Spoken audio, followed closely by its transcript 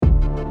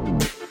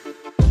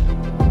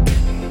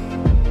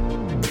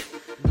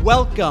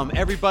Welcome,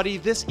 everybody.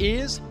 This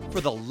is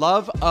For the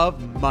Love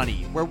of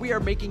Money, where we are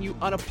making you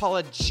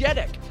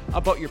unapologetic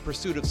about your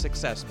pursuit of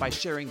success by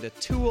sharing the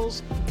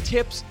tools,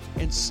 tips,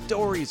 and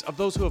stories of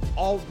those who have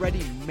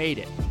already made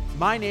it.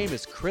 My name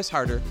is Chris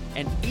Harder,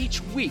 and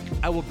each week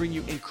I will bring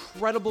you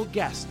incredible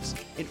guests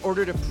in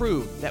order to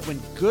prove that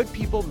when good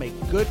people make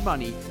good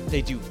money,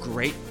 they do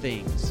great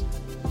things.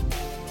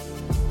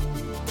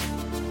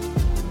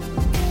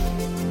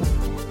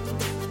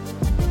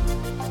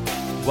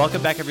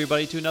 Welcome back,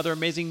 everybody, to another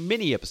amazing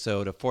mini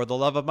episode of For the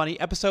Love of Money,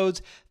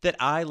 episodes that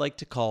I like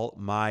to call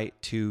My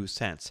 2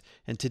 Cents.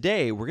 And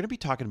today we're going to be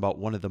talking about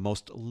one of the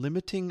most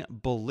limiting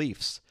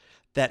beliefs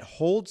that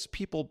holds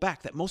people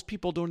back, that most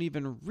people don't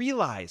even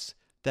realize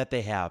that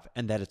they have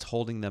and that it's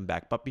holding them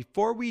back. But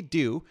before we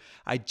do,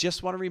 I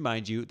just want to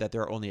remind you that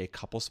there are only a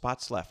couple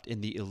spots left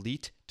in the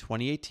Elite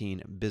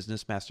 2018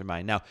 Business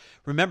Mastermind. Now,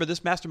 remember,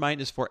 this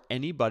mastermind is for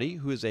anybody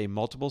who is a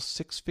multiple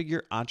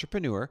six-figure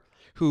entrepreneur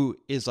who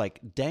is like,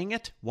 dang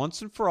it,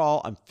 once and for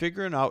all, I'm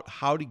figuring out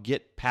how to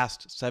get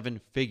past 7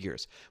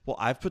 figures. Well,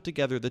 I've put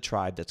together the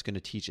tribe that's going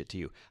to teach it to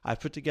you. I've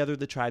put together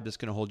the tribe that's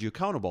going to hold you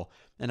accountable.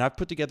 And I've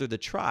put together the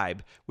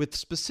tribe with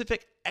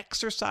specific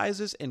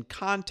exercises and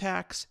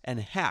contacts and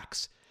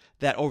hacks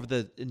that over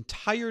the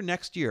entire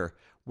next year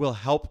will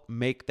help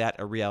make that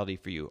a reality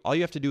for you. All you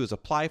have to do is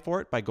apply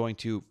for it by going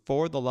to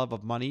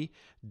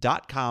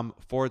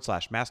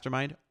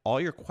fortheloveofmoney.com/mastermind.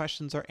 All your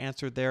questions are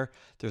answered there.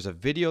 There's a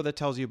video that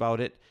tells you about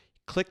it.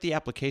 Click the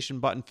application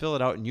button, fill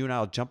it out, and you and I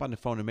will jump on the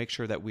phone and make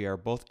sure that we are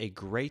both a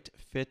great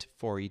fit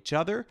for each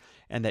other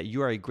and that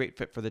you are a great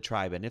fit for the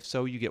tribe. And if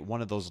so, you get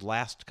one of those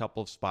last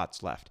couple of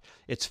spots left.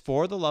 It's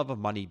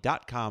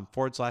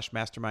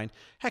fortheloveofmoney.com/mastermind.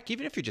 Heck,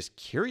 even if you're just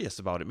curious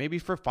about it, maybe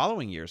for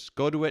following years,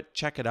 go to it,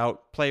 check it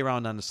out, play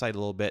around on the site a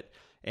little bit,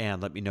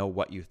 and let me know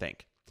what you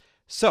think.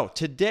 So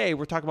today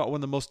we're talking about one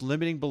of the most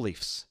limiting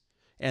beliefs.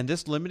 And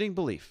this limiting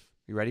belief,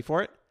 you ready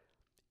for it?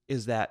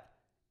 Is that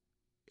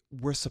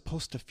we're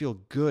supposed to feel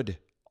good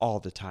all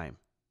the time.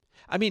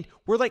 I mean,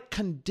 we're like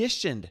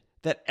conditioned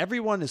that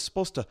everyone is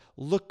supposed to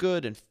look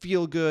good and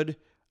feel good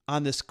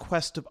on this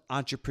quest of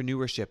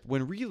entrepreneurship,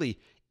 when really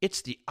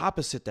it's the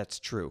opposite that's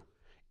true.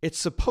 It's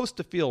supposed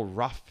to feel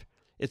rough.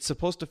 It's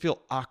supposed to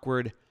feel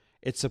awkward.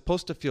 It's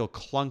supposed to feel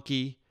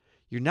clunky.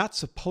 You're not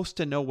supposed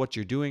to know what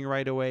you're doing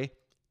right away.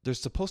 There's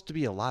supposed to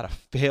be a lot of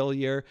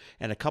failure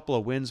and a couple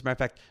of wins. Matter of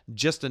fact,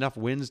 just enough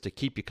wins to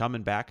keep you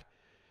coming back.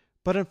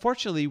 But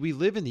unfortunately, we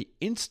live in the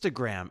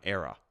Instagram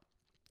era,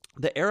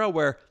 the era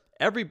where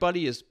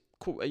everybody is,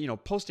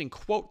 posting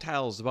quote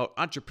tiles about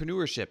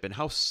entrepreneurship and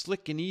how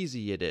slick and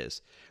easy it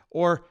is,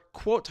 or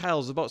quote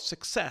tiles about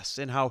success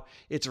and how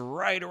it's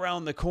right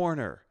around the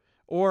corner,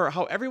 or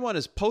how everyone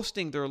is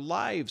posting their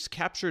lives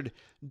captured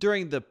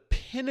during the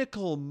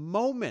pinnacle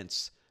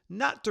moments,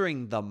 not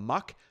during the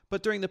muck,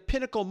 but during the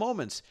pinnacle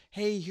moments.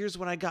 Hey, here's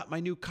when I got my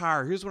new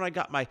car. Here's when I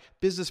got my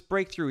business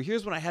breakthrough.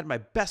 Here's when I had my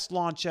best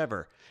launch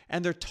ever.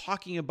 And they're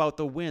talking about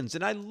the wins.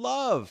 And I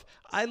love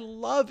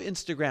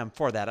Instagram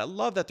for that. I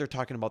love that they're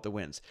talking about the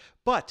wins.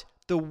 But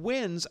the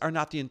wins are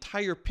not the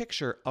entire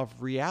picture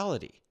of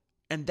reality.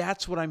 And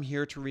that's what I'm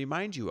here to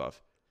remind you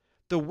of.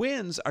 The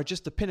wins are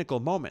just the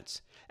pinnacle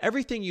moments.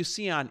 Everything you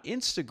see on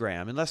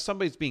Instagram, unless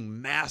somebody's being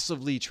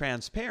massively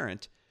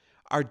transparent,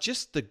 are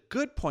just the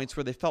good points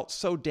where they felt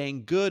so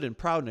dang good and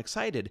proud and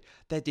excited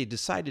that they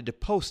decided to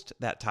post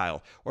that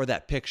tile or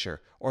that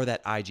picture or that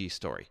IG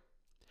story.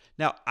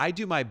 Now, I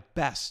do my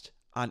best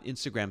on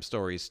Instagram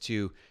stories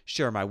to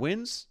share my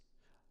wins,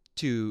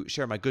 to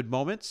share my good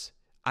moments.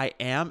 I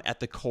am at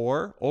the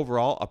core,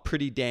 overall, a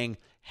pretty dang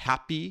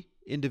happy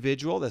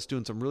individual that's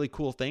doing some really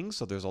cool things,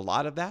 so there's a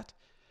lot of that.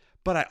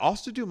 But I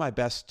also do my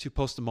best to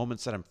post the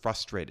moments that I'm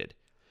frustrated,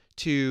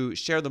 to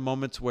share the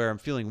moments where I'm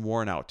feeling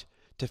worn out,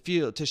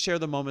 to share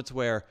the moments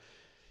where,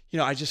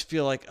 I just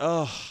feel like,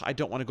 I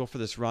don't want to go for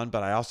this run,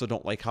 but I also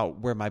don't like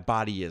where my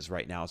body is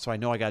right now. So I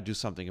know I got to do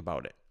something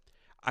about it.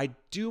 I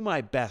do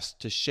my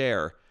best to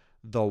share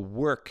the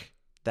work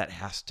that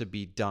has to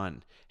be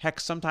done.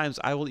 Heck, sometimes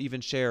I will even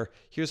share,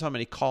 here's how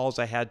many calls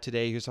I had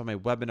today. Here's how many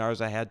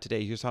webinars I had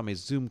today. Here's how many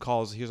Zoom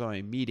calls. Here's how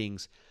many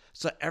meetings.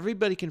 So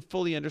everybody can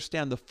fully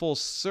understand the full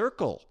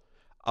circle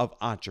of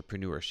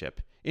entrepreneurship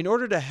in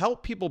order to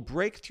help people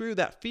break through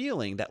that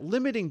feeling, that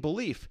limiting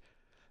belief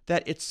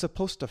that it's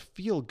supposed to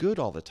feel good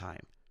all the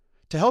time,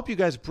 to help you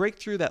guys break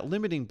through that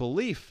limiting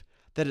belief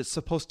that it's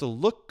supposed to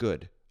look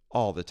good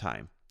all the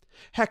time.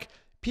 Heck,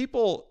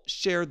 people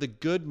share the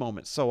good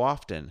moments so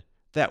often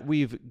that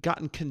we've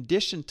gotten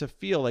conditioned to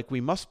feel like we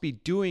must be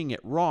doing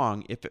it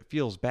wrong if it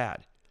feels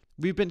bad.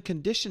 We've been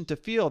conditioned to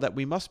feel that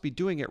we must be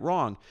doing it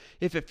wrong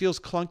if it feels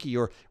clunky,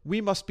 or we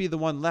must be the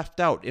one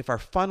left out if our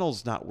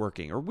funnel's not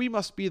working, or we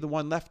must be the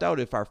one left out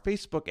if our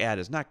Facebook ad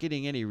is not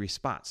getting any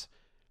response.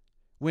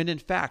 When in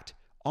fact,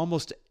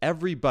 almost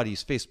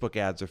everybody's Facebook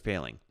ads are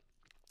failing.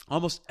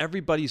 Almost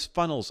everybody's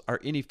funnels are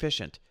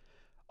inefficient.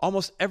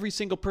 Almost every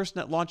single person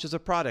that launches a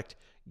product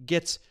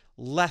gets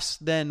less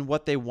than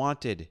what they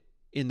wanted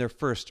in their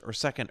first or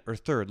second or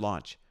third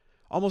launch.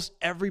 Almost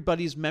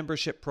everybody's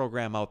membership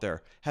program out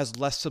there has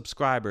less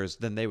subscribers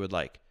than they would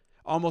like.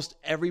 Almost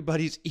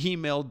everybody's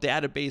email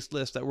database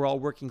list that we're all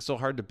working so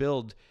hard to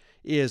build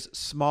is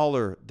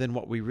smaller than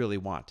what we really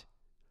want.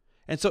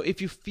 And so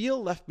if you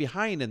feel left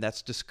behind and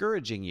that's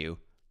discouraging you,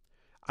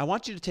 I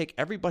want you to take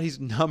everybody's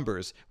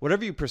numbers,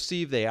 whatever you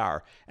perceive they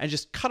are, and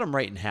just cut them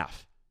right in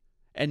half.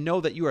 And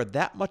know that you are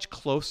that much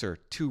closer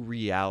to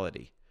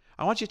reality.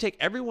 I want you to take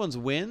everyone's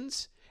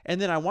wins, and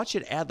then I want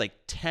you to add like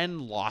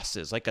 10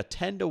 losses, like a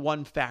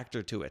 10-to-1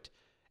 factor to it.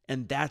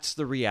 And that's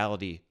the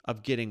reality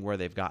of getting where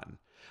they've gotten.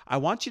 I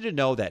want you to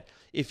know that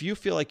if you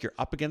feel like you're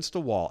up against a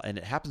wall and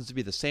it happens to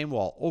be the same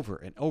wall over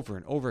and over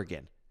and over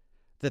again,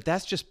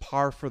 that's just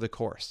par for the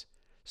course.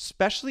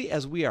 Especially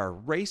as we are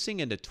racing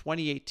into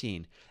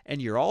 2018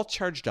 and you're all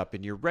charged up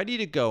and you're ready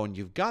to go and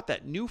you've got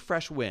that new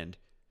fresh wind,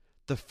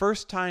 the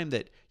first time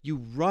that you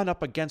run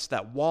up against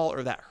that wall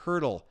or that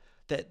hurdle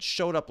that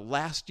showed up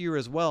last year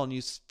as well, and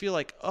you feel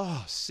like,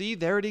 oh, see,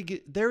 there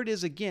it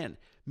is again.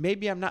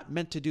 Maybe I'm not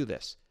meant to do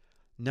this.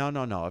 No.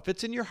 If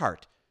it's in your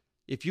heart,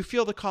 if you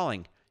feel the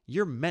calling,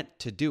 you're meant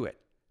to do it.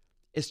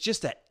 It's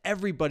just that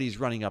everybody's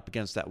running up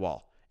against that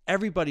wall.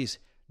 Everybody's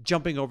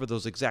jumping over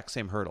those exact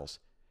same hurdles.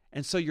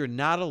 And so you're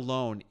not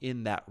alone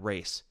in that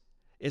race.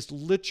 It's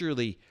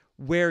literally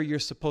where you're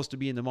supposed to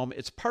be in the moment.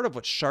 It's part of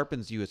what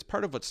sharpens you. It's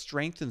part of what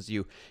strengthens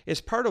you.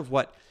 It's part of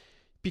what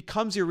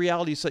becomes your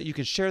reality so that you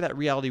can share that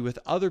reality with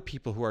other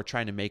people who are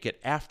trying to make it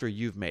after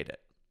you've made it.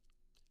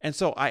 And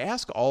so I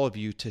ask all of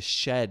you to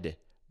shed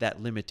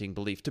that limiting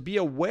belief, to be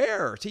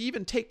aware, to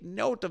even take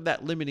note of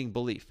that limiting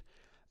belief,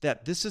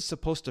 that this is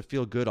supposed to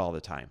feel good all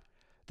the time,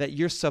 that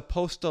you're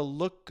supposed to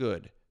look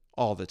good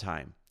all the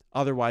time.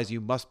 Otherwise,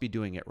 you must be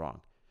doing it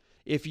wrong.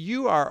 If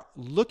you are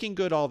looking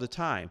good all the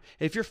time,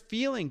 if you're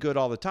feeling good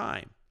all the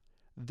time,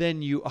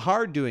 then you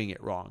are doing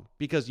it wrong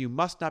because you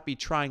must not be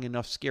trying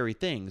enough scary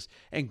things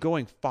and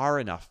going far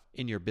enough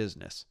in your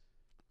business.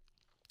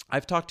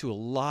 I've talked to a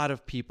lot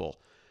of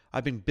people.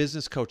 I've been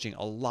business coaching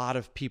a lot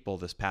of people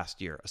this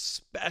past year,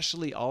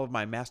 especially all of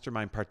my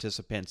mastermind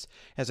participants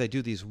as I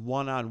do these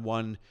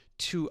one-on-one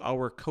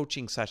 2-hour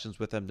coaching sessions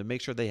with them to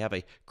make sure they have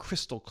a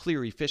crystal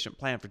clear, efficient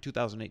plan for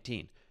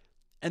 2018.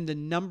 And the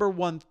number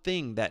one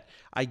thing that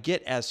I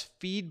get as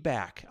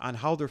feedback on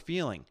how they're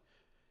feeling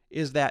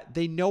is that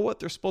they know what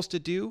they're supposed to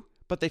do,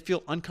 but they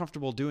feel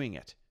uncomfortable doing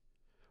it.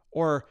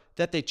 Or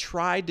that they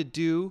tried to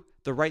do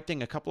the right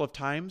thing a couple of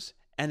times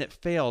and it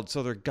failed,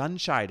 so they're gun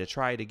shy to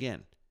try it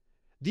again.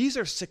 These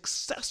are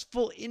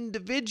successful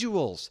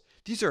individuals.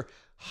 These are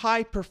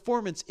high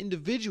performance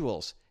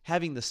individuals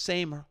having the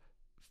same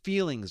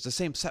feelings, the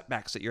same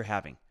setbacks that you're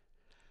having.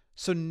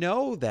 So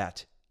know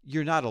that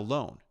you're not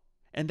alone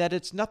and that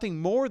it's nothing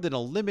more than a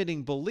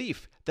limiting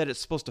belief that it's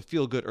supposed to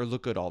feel good or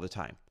look good all the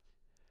time.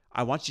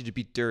 I want you to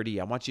be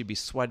dirty. I want you to be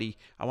sweaty.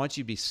 I want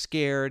you to be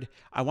scared.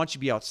 I want you to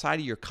be outside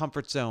of your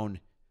comfort zone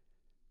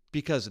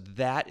because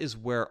that is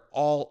where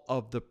all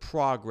of the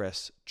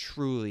progress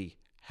truly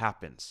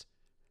happens.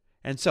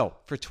 And so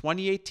for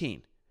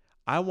 2018,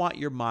 I want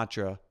your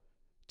mantra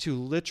to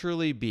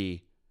literally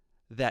be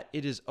that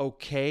it is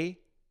okay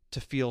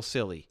to feel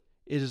silly.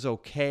 It is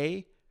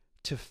okay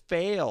to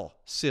fail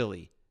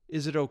silly.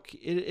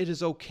 It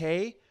is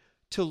okay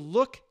to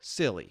look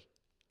silly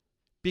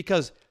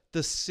because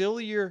the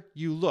sillier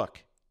you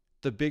look,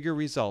 the bigger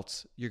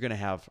results you're going to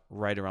have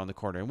right around the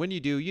corner. And when you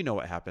do, you know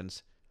what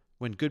happens.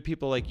 When good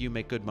people like you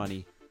make good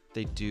money,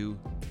 they do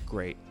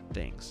great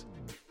things.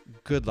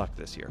 Good luck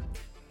this year.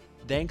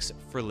 Thanks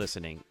for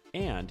listening.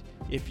 And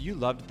if you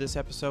loved this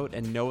episode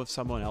and know of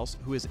someone else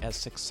who is as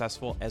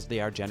successful as they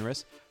are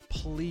generous,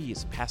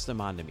 please pass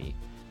them on to me.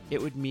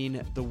 It would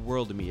mean the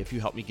world to me if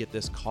you help me get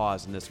this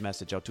cause and this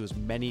message out to as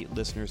many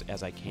listeners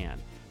as I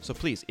can. So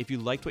please, if you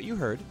liked what you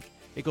heard,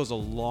 it goes a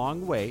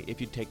long way if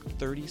you take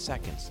 30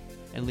 seconds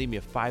and leave me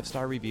a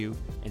 5-star review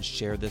and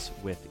share this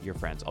with your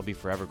friends. I'll be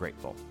forever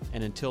grateful.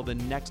 And until the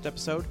next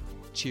episode,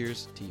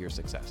 cheers to your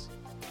success.